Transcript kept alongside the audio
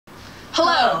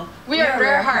Hello, we are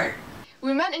Rare Heart.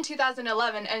 We met in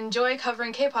 2011 and enjoy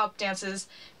covering K-pop dances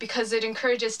because it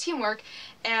encourages teamwork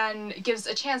and gives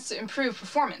a chance to improve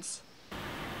performance.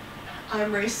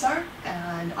 I'm Raystar,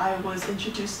 and I was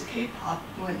introduced to K-pop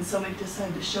when somebody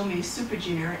decided to show me Super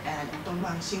Junior and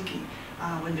Dongbang Shinki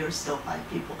when there were still 5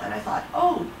 people, and I thought,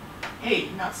 oh, hey,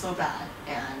 not so bad,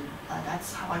 and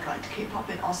that's how I got into K-pop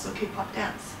and also K-pop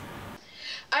dance.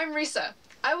 I'm Risa.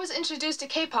 I was introduced to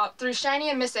K-pop through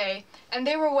SHINee and Miss A, and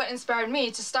they were what inspired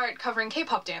me to start covering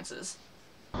K-pop dances.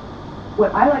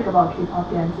 What I like about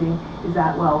K-pop dancing is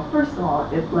that, well, first of all,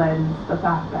 it blends the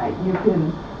fact that you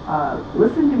can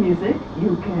listen to music,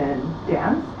 you can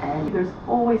dance, and there's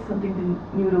always something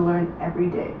new to learn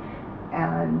every day.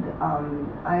 And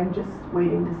I'm just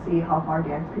waiting to see how far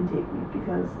dance can take me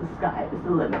because the sky is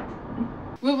the limit.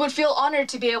 We would feel honored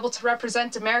to be able to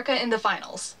represent America in the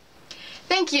finals.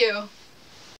 Thank you!